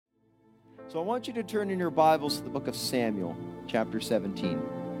So I want you to turn in your Bibles to the book of Samuel, chapter 17.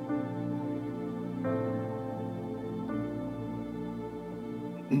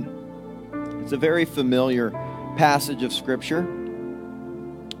 It's a very familiar passage of Scripture.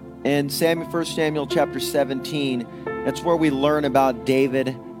 And 1 Samuel chapter 17, that's where we learn about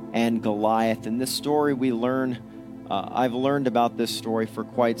David and Goliath. And this story I've learned about this story for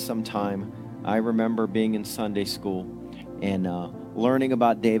quite some time. I remember being in Sunday school and learning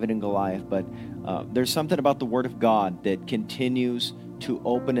about David and Goliath, but there's something about the Word of God that continues to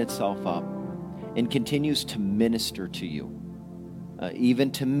open itself up and continues to minister to you, even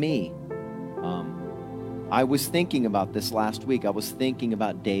to me. I was thinking about this last week. I was thinking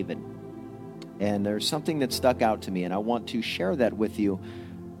about David, and there's something that stuck out to me, and I want to share that with you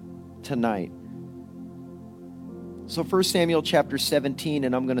tonight. So 1 Samuel chapter 17,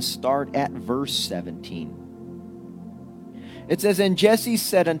 and I'm going to start at verse 17. It says, "And Jesse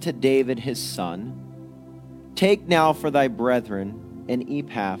said unto David his son, Take now for thy brethren an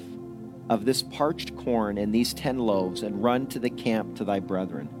ephah of this parched corn and these 10 loaves, and run to the camp to thy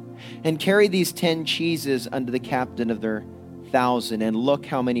brethren. And carry these 10 cheeses unto the captain of their 1,000, and look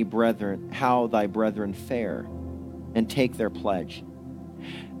how thy brethren fare, and take their pledge.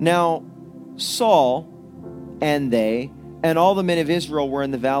 Now Saul and they and all the men of Israel were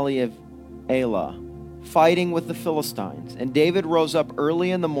in the valley of Elah, fighting with the Philistines. And David rose up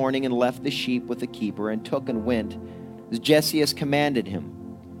early in the morning and left the sheep with the keeper, and took and went as Jesse has commanded him.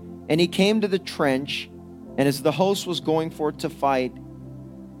 And he came to the trench, and as the host was going forth to fight,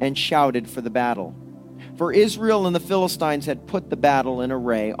 and shouted for the battle. For Israel and the Philistines had put the battle in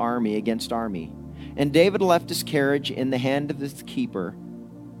array, army against army. And David left his carriage in the hand of his keeper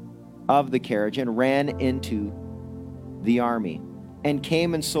of the carriage, and ran into the army, and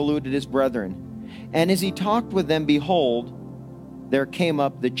came and saluted his brethren. And as he talked with them, behold, there came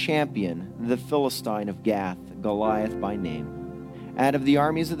up the champion, the Philistine of Gath, Goliath by name, out of the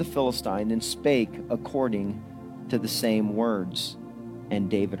armies of the Philistine, and spake according to the same words. And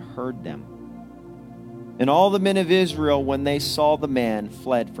David heard them. And all the men of Israel, when they saw the man,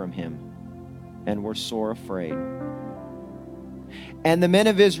 fled from him, and were sore afraid. And the men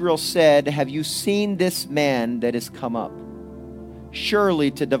of Israel said, Have you seen this man that is come up?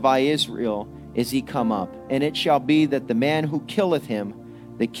 Surely to defy Israel is he come up. And it shall be that the man who killeth him,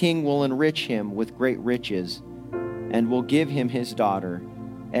 the king will enrich him with great riches, and will give him his daughter,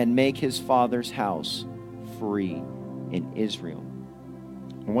 and make his father's house free in Israel."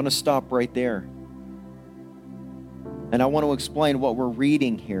 I want to stop right there. And I want to explain what we're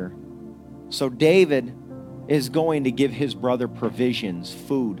reading here. So David is going to give his brother provisions,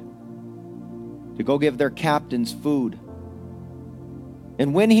 food, to go give their captains food.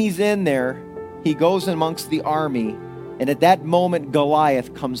 And when he's in there, he goes amongst the army, and at that moment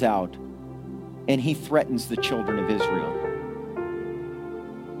Goliath comes out, and he threatens the children of Israel.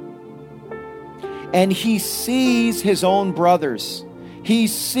 And he sees his own brothers. He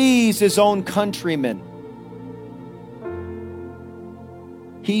sees his own countrymen.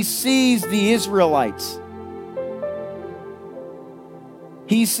 He sees the Israelites.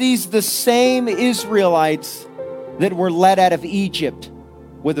 He sees the same Israelites that were led out of Egypt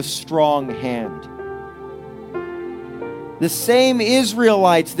with a strong hand. The same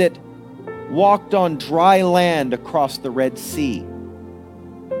Israelites that walked on dry land across the Red Sea.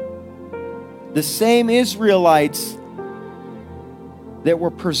 The same Israelites that were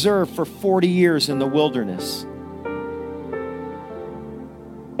preserved for 40 years in the wilderness.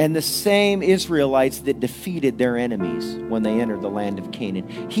 And the same Israelites that defeated their enemies when they entered the land of Canaan.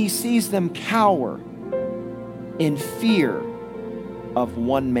 He sees them cower in fear of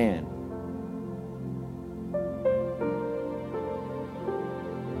one man.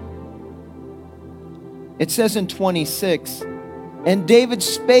 It says in 26, "And David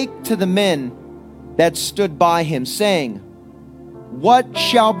spake to the men that stood by him, saying, What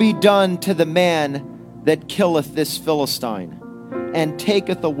shall be done to the man that killeth this Philistine, and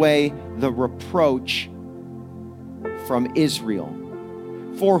taketh away the reproach from Israel?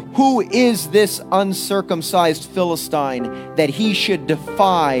 For who is this uncircumcised Philistine that he should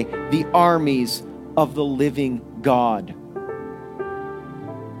defy the armies of the living God?"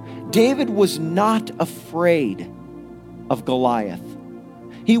 David was not afraid of Goliath.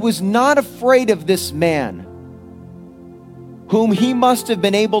 He was not afraid of this man, whom he must have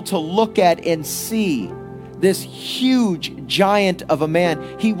been able to look at and see, this huge giant of a man.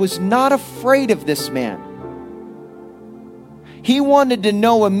 He was not afraid of this man. He wanted to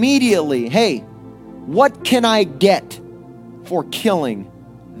know immediately, hey, what can I get for killing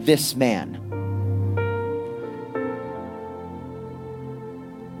this man?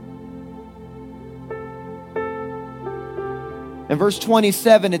 In verse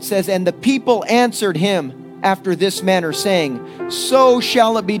 27, it says, "And the people answered him after this manner, saying, So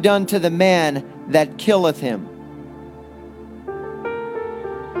shall it be done to the man that killeth him."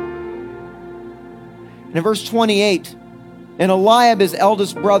 And in verse 28, "And Eliab his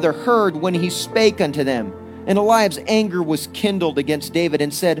eldest brother heard when he spake unto them. And Eliab's anger was kindled against David,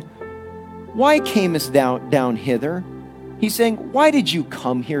 and said, Why camest thou down hither? He's saying, Why did you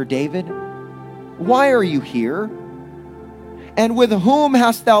come here, David? Why are you here? And with whom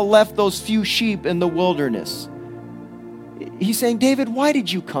hast thou left those few sheep in the wilderness?" He's saying, David, why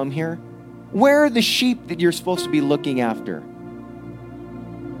did you come here? Where are the sheep that you're supposed to be looking after?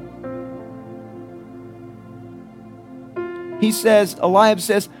 He says, Eliab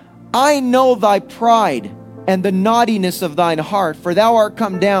says, "I know thy pride and the naughtiness of thine heart, for thou art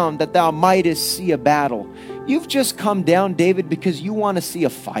come down that thou mightest see a battle." You've just come down, David, because you want to see a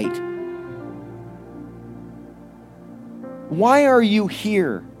fight. Why are you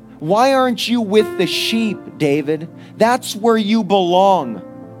here? Why aren't you with the sheep, David? That's where you belong.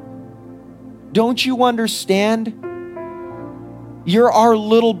 Don't you understand? You're our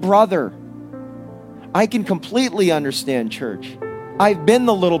little brother. I can completely understand, church. I've been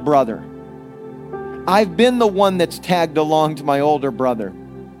the little brother. I've been the one that's tagged along to my older brother.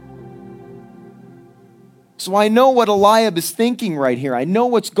 So I know what Eliab is thinking right here. I know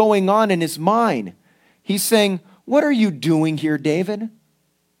what's going on in his mind. He's saying, "What are you doing here, David?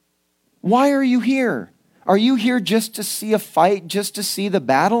 Why are you here? Are you here just to see a fight, just to see the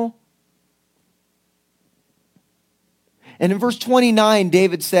battle?" And in verse 29,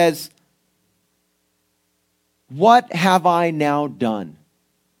 David says, "What have I now done?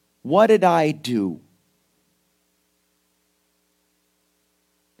 What did I do?"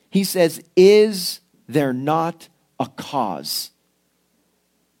 He says, "Is there not a cause?"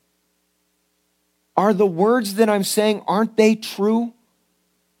 Are the words that I'm saying, aren't they true?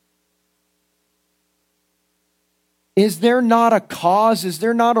 Is there not a cause? Is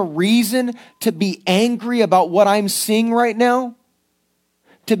there not a reason to be angry about what I'm seeing right now?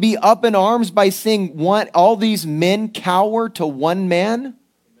 To be up in arms by seeing all these men cower to one man? Amen.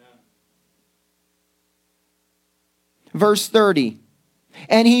 Verse 30.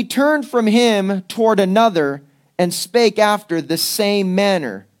 "And he turned from him toward another, and spake after the same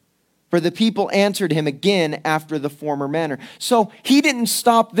manner. For the people answered him again after the former manner." So he didn't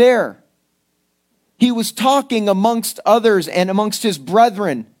stop there. He was talking amongst others and amongst his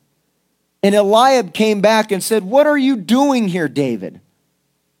brethren. And Eliab came back and said, "What are you doing here, David?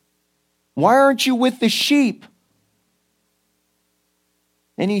 Why aren't you with the sheep?"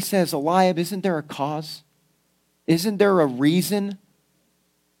 And he says, "Eliab, isn't there a cause? Isn't there a reason?"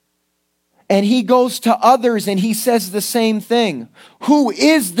 And he goes to others and he says the same thing. "Who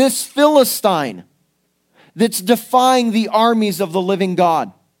is this Philistine that's defying the armies of the living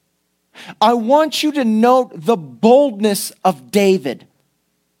God?" I want you to note the boldness of David,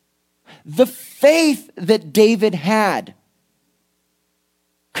 the faith that David had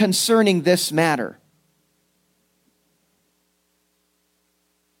concerning this matter.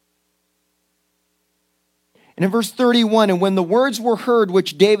 And in verse 31, "And when the words were heard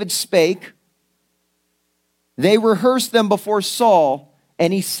which David spake, they rehearsed them before Saul,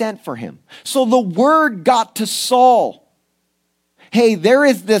 and he sent for him." So the word got to Saul. Hey, there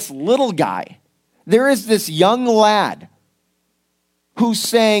is this little guy. There is this young lad who's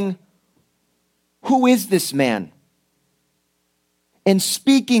saying, "Who is this man?" And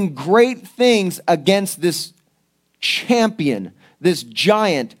speaking great things against this champion, this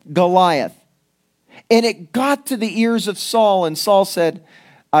giant Goliath. And it got to the ears of Saul, and Saul said,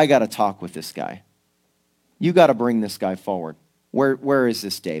 "I got to talk with this guy. You got to bring this guy forward. Where is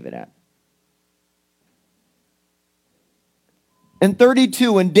this David at?" And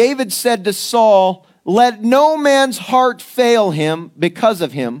 32, "And David said to Saul, Let no man's heart fail him because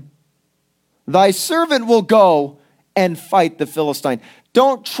of him. Thy servant will go and fight the Philistine."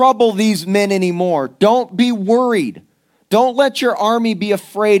 Don't trouble these men anymore. Don't be worried. Don't let your army be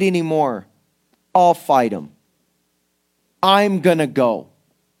afraid anymore. I'll fight him. I'm going to go.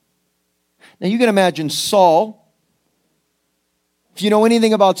 Now you can imagine Saul. If you know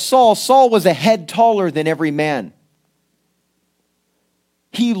anything about Saul, Saul was a head taller than every man.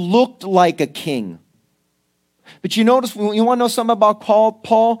 He looked like a king. But you notice, you want to know something about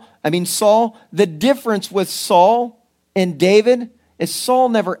Saul? The difference with Saul and David is Saul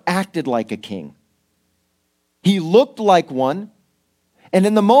never acted like a king. He looked like one. And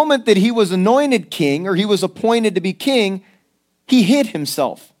in the moment that he was anointed king, or he was appointed to be king, he hid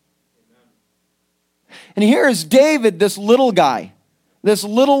himself. And here is David, this little guy, this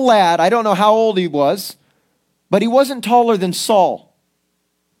little lad. I don't know how old he was, But he wasn't taller than Saul.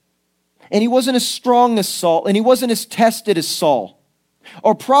 And he wasn't as strong as Saul. And he wasn't as tested as Saul.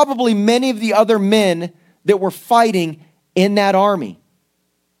 Or probably many of the other men that were fighting in that army.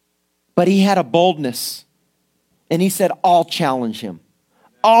 But he had a boldness. And he said, I'll challenge him.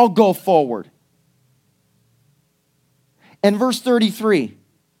 I'll go forward. And verse 33,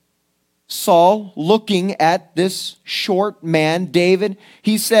 Saul, looking at this short man, David,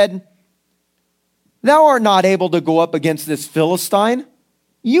 he said, thou art not able to go up against this Philistine.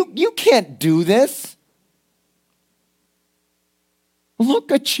 You can't do this.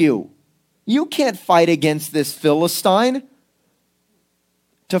 Look at you. You can't fight against this Philistine.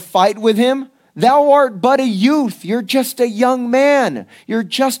 To fight with him, thou art but a youth. You're just a young man. You're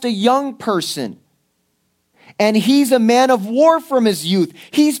just a young person. And he's a man of war from his youth.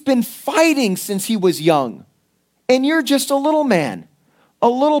 He's been fighting since he was young. And you're just a little man, a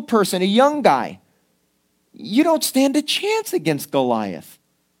little person, a young guy. You don't stand a chance against Goliath.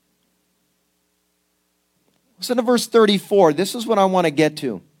 Listen to verse 34. This is what I want to get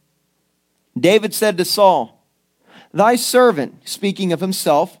to. David said to Saul, thy servant, speaking of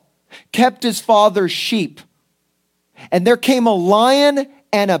himself, kept his father's sheep. And there came a lion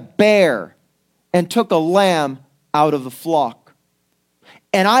and a bear and took a lamb out of the flock.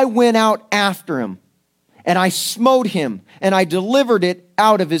 And I went out after him, and I smote him, and I delivered it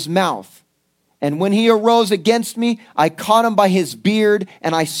out of his mouth. And when he arose against me, I caught him by his beard,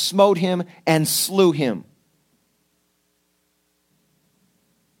 and I smote him and slew him.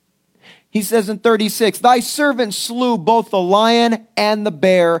 He says in 36, thy servant slew both the lion and the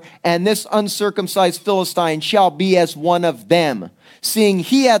bear, and this uncircumcised Philistine shall be as one of them, seeing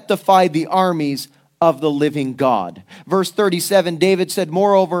he hath defied the armies of the living God. Verse 37, David said,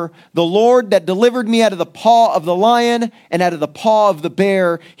 moreover, the Lord that delivered me out of the paw of the lion and out of the paw of the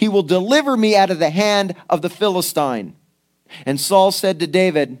bear, he will deliver me out of the hand of the Philistine. And Saul said to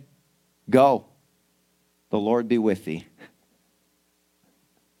David, go, the Lord be with thee.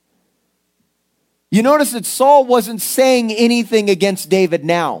 You notice that Saul wasn't saying anything against David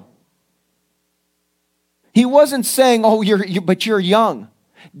now. He wasn't saying, oh, but you're young.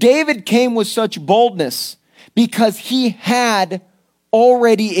 David came with such boldness because he had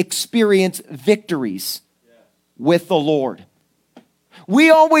already experienced victories with the Lord.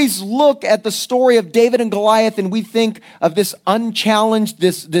 We always look at the story of David and Goliath and we think of this unchallenged,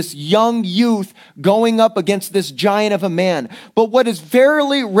 this young youth going up against this giant of a man. But what is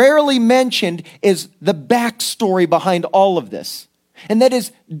very rarely mentioned is the backstory behind all of this. And that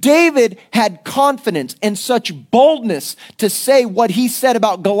is, David had confidence and such boldness to say what he said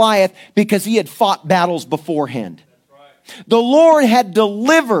about Goliath because he had fought battles beforehand. The Lord had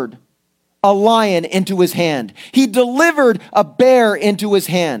delivered a lion into his hand. He delivered a bear into his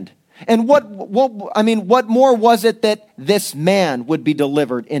hand. And what more was it that this man would be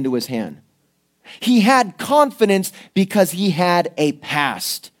delivered into his hand? He had confidence because he had a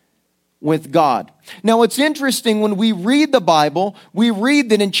past with God. Now it's interesting when we read the Bible, we read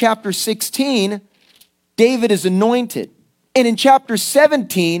that in chapter 16, David is anointed. And in chapter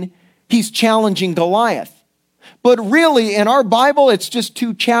 17, he's challenging Goliath. But really, in our Bible, it's just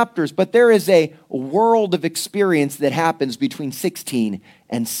 2 chapters, but there is a world of experience that happens between 16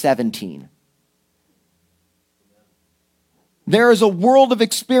 and 17. There is a world of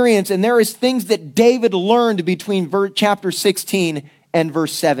experience, and there is things that David learned between chapter 16 and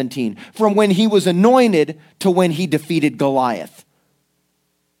verse 17, from when he was anointed to when he defeated Goliath.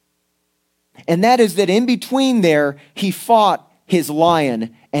 And that is that in between there, he fought his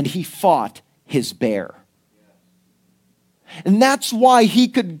lion and he fought his bear. And that's why he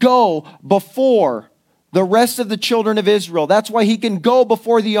could go before the rest of the children of Israel. That's why he can go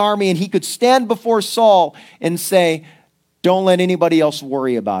before the army and he could stand before Saul and say, don't let anybody else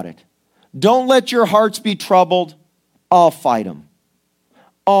worry about it. Don't let your hearts be troubled. I'll fight him.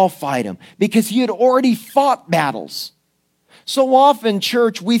 I'll fight him. Because he had already fought battles. So often,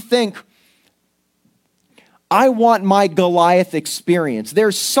 church, we think, I want my Goliath experience.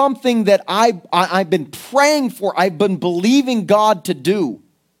 There's something that I've been praying for. I've been believing God to do.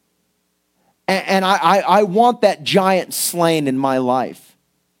 And I want that giant slain in my life.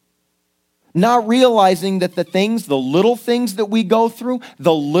 Not realizing that the little things that we go through,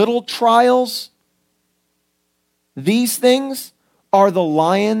 the little trials, these things are the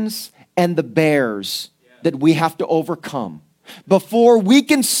lions and the bears that we have to overcome. Before we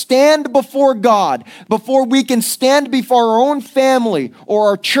can stand before God, before we can stand before our own family or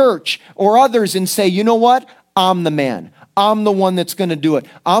our church or others and say, you know what? I'm the man. I'm the one that's going to do it.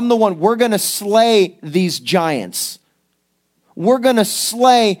 I'm the one. We're going to slay these giants. We're going to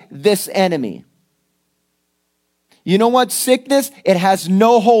slay this enemy. You know what? Sickness, it has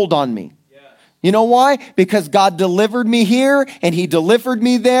no hold on me. You know why? Because God delivered me here, and he delivered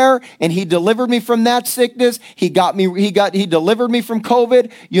me there, and he delivered me from that sickness. He delivered me from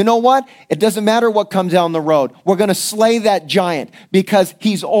COVID. You know what? It doesn't matter what comes down the road. We're going to slay that giant because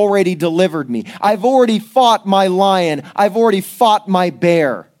he's already delivered me. I've already fought my lion. I've already fought my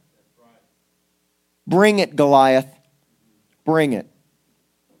bear. Bring it, Goliath. Bring it.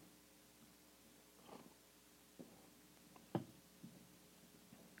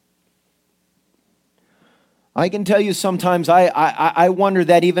 I can tell you sometimes I wonder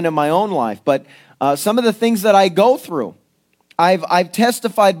that even in my own life, but some of the things that I go through, I've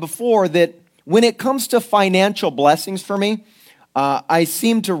testified before that when it comes to financial blessings for me, I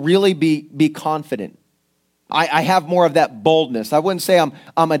seem to really be confident. I have more of that boldness. I wouldn't say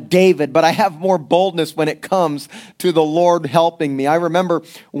I'm a David, but I have more boldness when it comes to the Lord helping me. I remember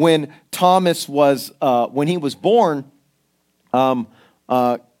when Thomas when he was born,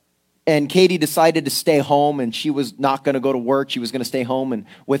 and Katie decided to stay home, and she was not going to go to work. She was going to stay home and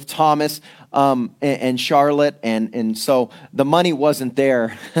with Thomas and Charlotte, and so the money wasn't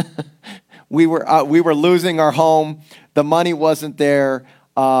there. we were losing our home. The money wasn't there,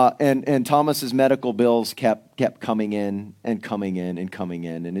 and Thomas's medical bills kept coming in and coming in and coming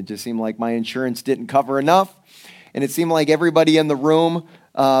in, and it just seemed like my insurance didn't cover enough, and it seemed like everybody in the room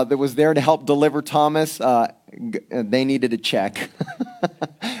that was there to help deliver Thomas, they needed a check.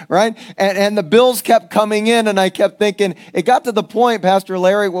 Right? And the bills kept coming in, and I kept thinking, it got to the point, Pastor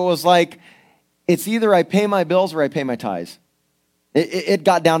Larry, where it was like, it's either I pay my bills or I pay my tithes. It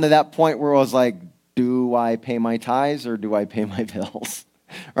got down to that point where I was like, do I pay my tithes or do I pay my bills?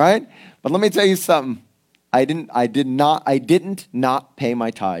 Right? But let me tell you something. I didn't not pay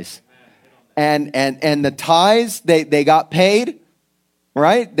my tithes. And the tithes, they got paid,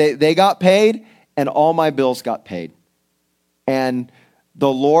 right? They got paid, and all my bills got paid. And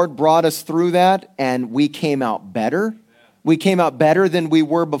the Lord brought us through that, and we came out better. We came out better than we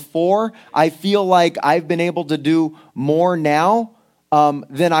were before. I feel like I've been able to do more now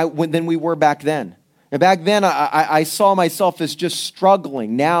than we were back then. And back then, I saw myself as just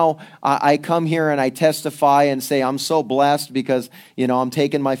struggling. Now, I come here and I testify and say I'm so blessed because, I'm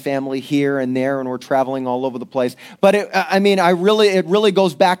taking my family here and there, and we're traveling all over the place. But it really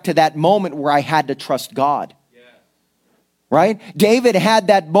goes back to that moment where I had to trust God. Right? David had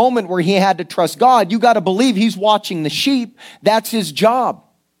that moment where he had to trust God. You got to believe he's watching the sheep. That's his job.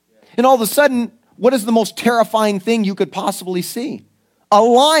 And all of a sudden, what is the most terrifying thing you could possibly see? A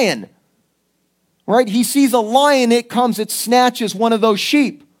lion. Right? He sees a lion, it comes, it snatches one of those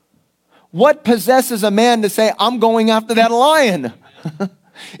sheep. What possesses a man to say, I'm going after that lion?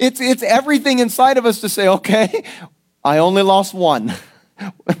 It's everything inside of us to say, okay, I only lost one.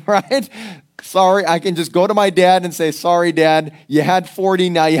 Right? Sorry, I can just go to my dad and say, sorry, Dad, you had 40,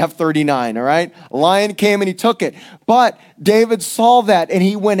 now you have 39, all right? A lion came and he took it. But David saw that, and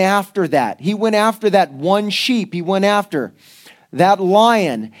he went after that. He went after that one sheep. He went after that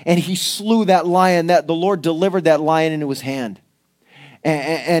lion, and he slew that lion. That the Lord delivered that lion into his hand.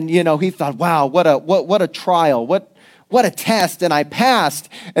 And he thought, wow, what a trial, what a test, and I passed.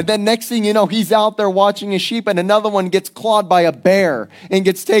 And then next thing you know, he's out there watching his sheep, and another one gets clawed by a bear and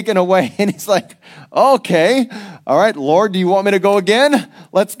gets taken away. And he's like, okay, all right, Lord, do you want me to go again?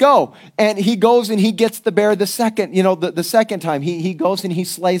 Let's go. And he goes and he gets the bear the second time. He goes and he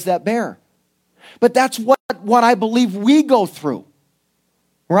slays that bear. But that's what I believe we go through,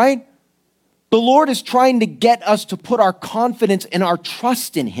 right? The Lord is trying to get us to put our confidence and our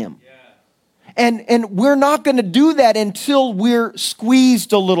trust in him. And we're not going to do that until we're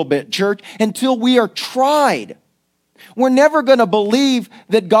squeezed a little bit, church, until we are tried. We're never going to believe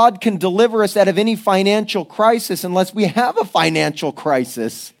that God can deliver us out of any financial crisis unless we have a financial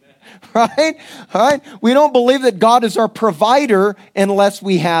crisis, right? All right? We don't believe that God is our provider unless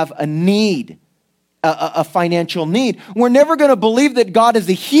we have a need, a financial need. We're never going to believe that God is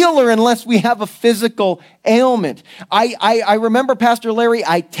a healer unless we have a physical ailment. I remember, Pastor Larry,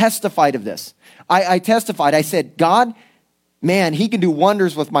 I testified of this. I testified. I said, God, man, he can do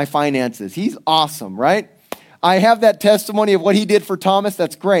wonders with my finances. He's awesome, right? I have that testimony of what he did for Thomas.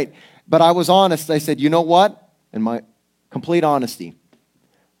 That's great. But I was honest. I said, you know what? In my complete honesty,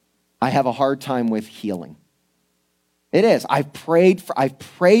 I have a hard time with healing. It is. I've prayed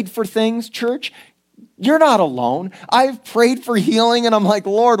for things, church. You're not alone. I've prayed for healing, and I'm like,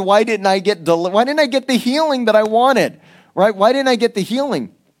 Lord, why didn't I get the healing that I wanted? Right? Why didn't I get the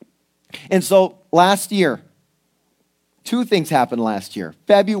healing? And so last year, two things happened last year.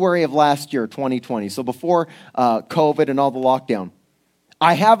 February of last year, 2020. So before COVID and all the lockdown,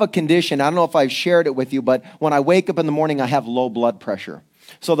 I have a condition. I don't know if I've shared it with you, but when I wake up in the morning, I have low blood pressure.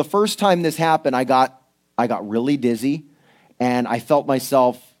 So the first time this happened, I got really dizzy, and I felt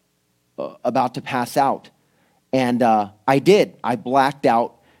myself about to pass out. And I did. I blacked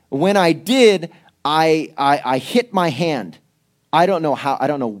out. When I did, I hit my hand. I don't know how. I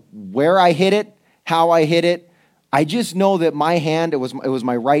don't know where I hit it, how I hit it. I just know that my hand, it was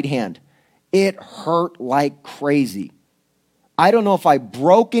my right hand. It hurt like crazy. I don't know if I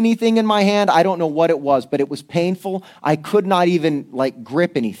broke anything in my hand. I don't know what it was, but it was painful. I could not even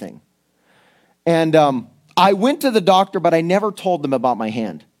grip anything. And I went to the doctor, but I never told them about my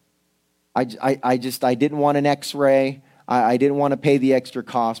hand. I didn't want an x-ray. I didn't want to pay the extra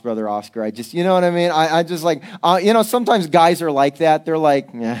cost, Brother Oscar. I just, you know what I mean? I just sometimes guys are like that. They're like,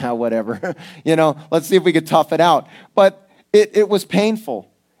 yeah, whatever. Let's see if we could tough it out. But it was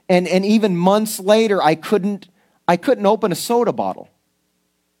painful. And even months later, I couldn't open a soda bottle.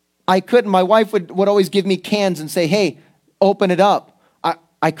 I couldn't. My wife would always give me cans and say, hey, open it up.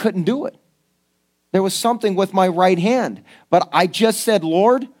 I couldn't do it. There was something with my right hand. But I just said,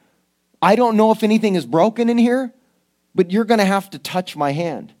 Lord, I don't know if anything is broken in here, but you're going to have to touch my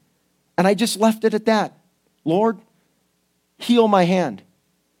hand. And I just left it at that. Lord, heal my hand.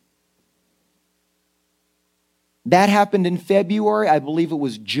 That happened in February. I believe it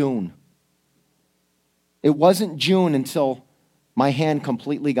was June. It wasn't June until my hand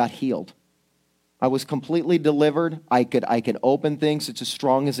completely got healed. I was completely delivered. I could open things. It's as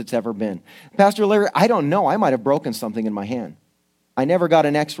strong as it's ever been. Pastor Larry, I don't know. I might have broken something in my hand. I never got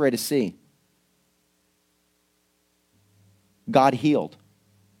an x-ray to see. God healed.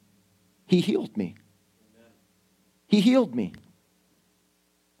 He healed me. He healed me.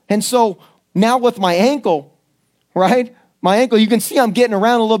 And so now with my ankle, right? My ankle, you can see I'm getting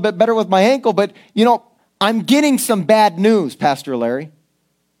around a little bit better with my ankle, but I'm getting some bad news, Pastor Larry.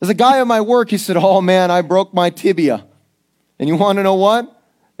 There's a guy at my work, he said, oh man, I broke my tibia. And you want to know what?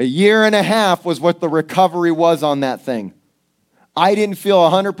 1.5 years was what the recovery was on that thing. I didn't feel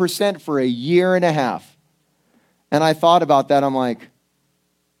 100% for 1.5 years. And I thought about that. I'm like,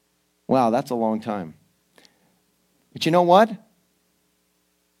 wow, that's a long time. But you know what?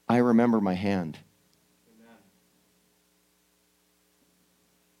 I remember my hand.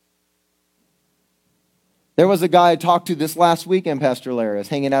 There was a guy I talked to this last weekend, Pastor Larry. I was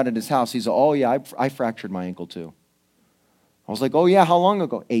hanging out at his house. He said, oh yeah, I fractured my ankle too. I was like, oh yeah, how long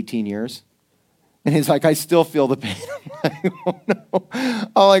ago? 18 years. And he's like, I still feel the pain. I'm like, oh no.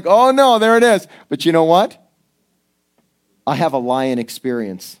 I'm like, oh no, there it is. But you know what? I have a lion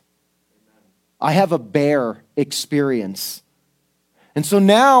experience. I have a bear experience. And so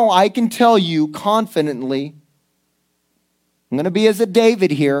now I can tell you confidently, I'm going to be as a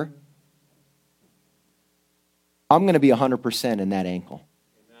David here, I'm going to be 100% in that ankle.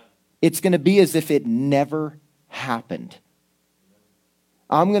 It's going to be as if it never happened.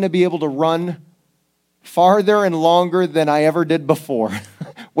 I'm going to be able to run farther and longer than I ever did before,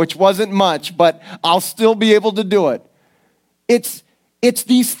 which wasn't much, but I'll still be able to do it. It's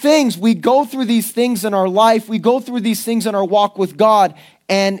these things. We go through these things in our life. We go through these things in our walk with God,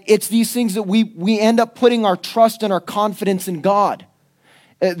 and it's these things that we end up putting our trust and our confidence in God.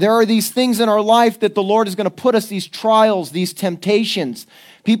 There are these things in our life that the Lord is going to put us, these trials, these temptations.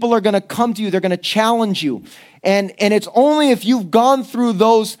 People are going to come to you. They're going to challenge you. And it's only if you've gone through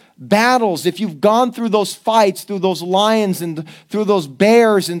those battles, if you've gone through those fights, through those lions and through those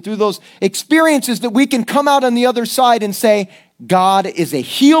bears and through those experiences that we can come out on the other side and say, God is a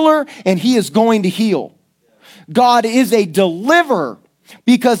healer and He is going to heal. God is a deliverer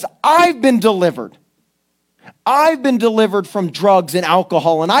because I've been delivered. I've been delivered from drugs and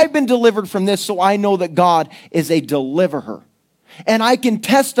alcohol, and I've been delivered from this, so I know that God is a deliverer. And I can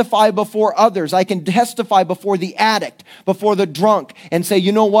testify before others. I can testify before the addict, before the drunk, and say,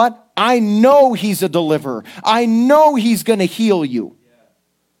 you know what? I know He's a deliverer. I know He's going to heal you.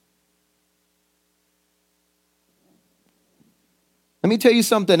 Let me tell you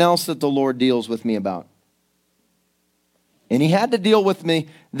something else that the Lord deals with me about. And He had to deal with me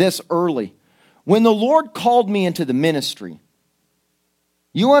this early. When the Lord called me into the ministry,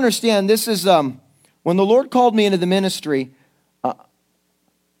 you understand this is, when the Lord called me into the ministry,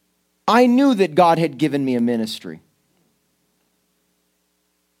 I knew that God had given me a ministry.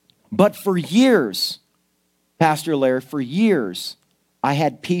 But for years, Pastor Larry, for years, I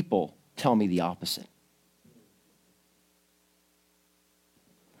had people tell me the opposite.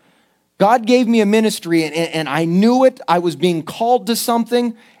 God gave me a ministry, and I knew it. I was being called to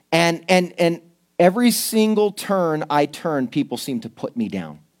something, and every single turn I turned, people seemed to put me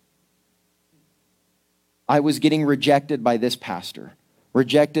down. I was getting rejected by this pastor.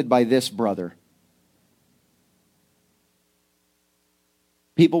 rejected by this brother.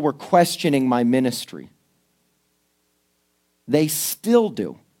 People were questioning my ministry. They still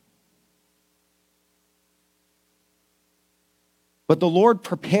do. But the Lord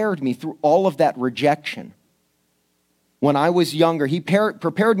prepared me through all of that rejection. When I was younger, He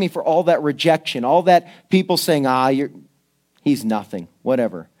prepared me for all that rejection, all that people saying, he's nothing,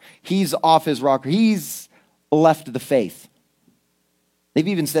 whatever. He's off his rocker. He's left the faith. They've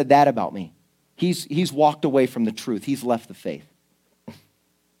even said that about me. He's walked away from the truth. He's left the faith.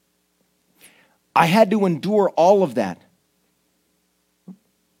 I had to endure all of that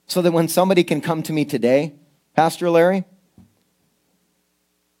so that when somebody can come to me today, Pastor Larry,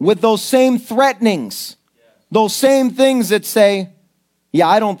 with those same threatenings, those same things that say, yeah,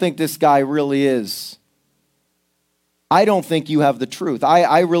 I don't think this guy really is. I don't think you have the truth.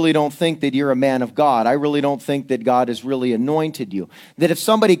 I really don't think that you're a man of God. I really don't think that God has really anointed you. That if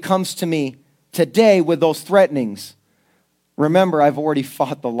somebody comes to me today with those threatenings, remember, I've already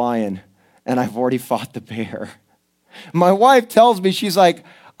fought the lion and I've already fought the bear. My wife tells me, she's like,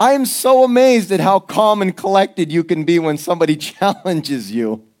 I am so amazed at how calm and collected you can be when somebody challenges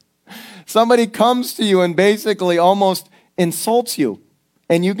you. Somebody comes to you and basically almost insults you,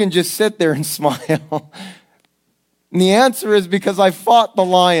 and you can just sit there and smile. And the answer is because I fought the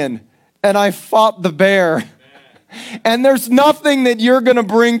lion and I fought the bear. And there's nothing that you're going to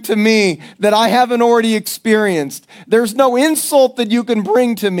bring to me that I haven't already experienced. There's no insult that you can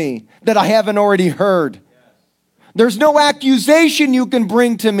bring to me that I haven't already heard. There's no accusation you can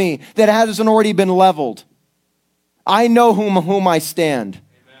bring to me that hasn't already been leveled. I know whom I stand.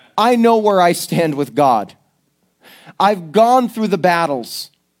 I know where I stand with God. I've gone through the battles.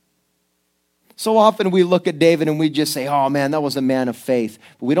 So often we look at David and we just say, oh man, that was a man of faith.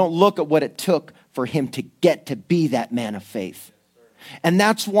 But we don't look at what it took for him to get to be that man of faith. And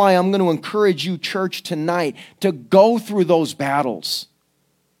that's why I'm going to encourage you, church, tonight to go through those battles.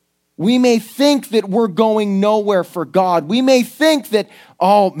 We may think that we're going nowhere for God. We may think that,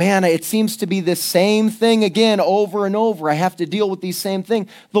 oh man, it seems to be the same thing again over and over. I have to deal with these same things.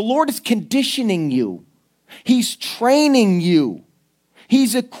 The Lord is conditioning you. He's training you.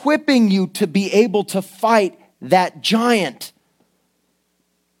 He's equipping you to be able to fight that giant.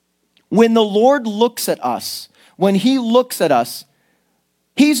 When the Lord looks at us, when He looks at us,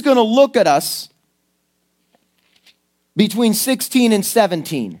 He's going to look at us between 16 and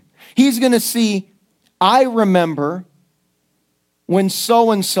 17. He's going to see, I remember when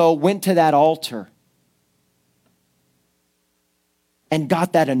so-and-so went to that altar and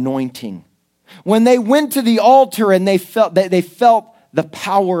got that anointing. When they went to the altar and they felt the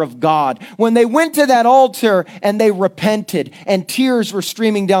power of God. When they went to that altar and they repented and tears were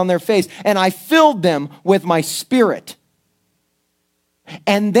streaming down their face and I filled them with my Spirit.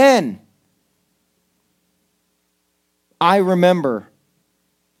 And then I remember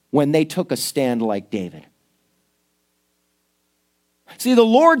when they took a stand like David. See, the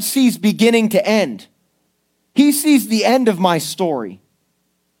Lord sees beginning to end. He sees the end of my story.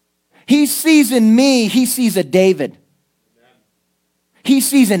 He sees in me, He sees a David. He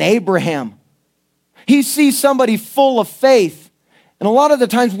sees an Abraham. He sees somebody full of faith. And a lot of the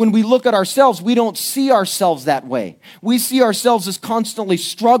times when we look at ourselves, we don't see ourselves that way. We see ourselves as constantly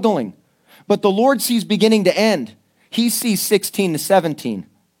struggling. But the Lord sees beginning to end. He sees 16 to 17.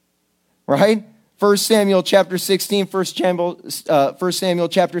 Right? 1 Samuel chapter 16, 1 Samuel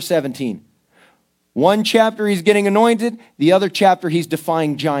chapter 17. One chapter he's getting anointed. The other chapter he's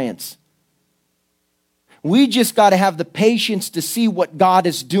defying giants. We just got to have the patience to see what God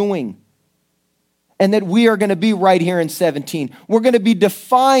is doing. And that we are going to be right here in 17. We're going to be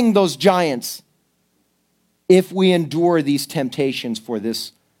defying those giants if we endure these temptations for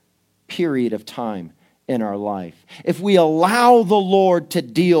this period of time in our life. If we allow the Lord to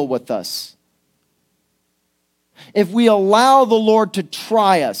deal with us. If we allow the Lord to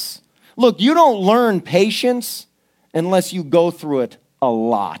try us. Look, you don't learn patience unless you go through it a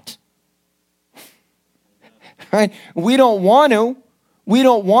lot. Right? We don't want to. We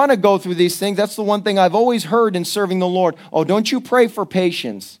don't want to go through these things. That's the one thing I've always heard in serving the Lord. Oh, don't you pray for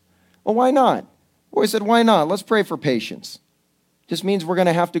patience? Well, why not? I always said, why not? Let's pray for patience. Just means we're going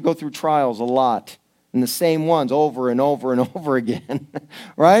to have to go through trials a lot. And the same ones over and over and over again.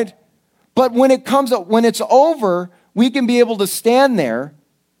 Right? But when it's over, we can be able to stand there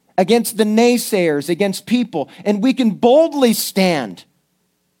against the naysayers, against people. And we can boldly stand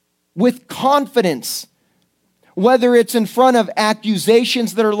with confidence. Whether it's in front of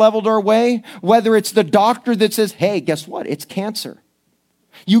accusations that are leveled our way, whether it's the doctor that says, hey, guess what? It's cancer.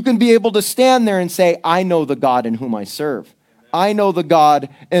 You can be able to stand there and say, I know the God in whom I serve. I know the God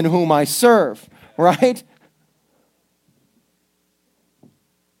in whom I serve, right?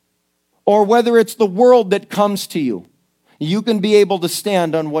 Or whether it's the world that comes to you, you can be able to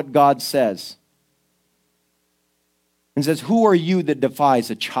stand on what God says. And says, who are you that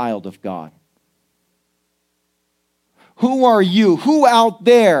defies a child of God? Who are you? Who out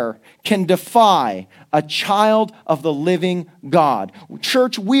there can defy a child of the living God?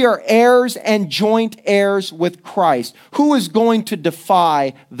 Church, we are heirs and joint heirs with Christ. Who is going to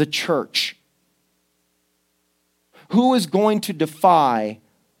defy the church? Who is going to defy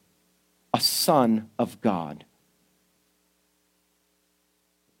a son of God?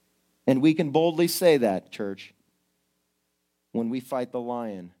 And we can boldly say that, church, when we fight the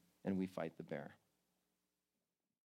lion and we fight the bear.